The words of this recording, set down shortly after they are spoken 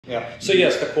Yeah. So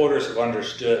yes, the quoters have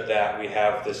understood that we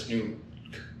have this new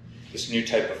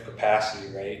type of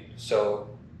capacity, right? So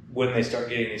when they start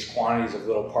getting these quantities of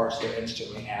little parts, they're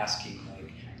instantly asking,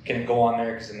 like, can it go on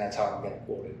there? Because then that's how I'm going to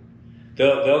quote it.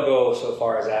 They'll go so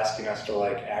far as asking us to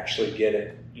like actually get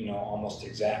it, almost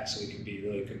exact, so we can be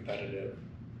really competitive.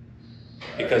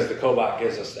 Because the Cobot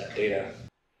gives us that data.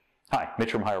 Hi,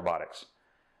 Mitch from Robotics.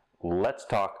 Let's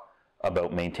talk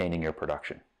about maintaining your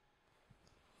production.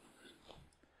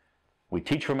 We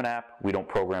teach from an app, we don't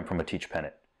program from a teach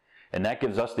pennant. And that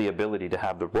gives us the ability to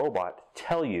have the robot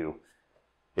tell you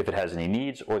if it has any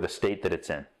needs or the state that it's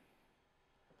in.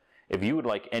 If you would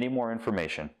like any more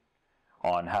information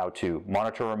on how to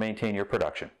monitor or maintain your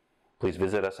production, please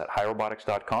visit us at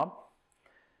highrobotics.com,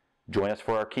 join us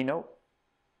for our keynote,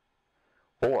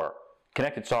 or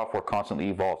connected software constantly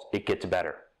evolves. It gets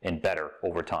better and better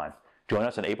over time. Join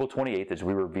us on April 28th as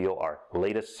we reveal our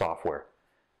latest software,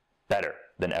 better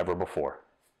than ever before.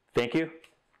 Thank you.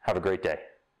 Have a great day.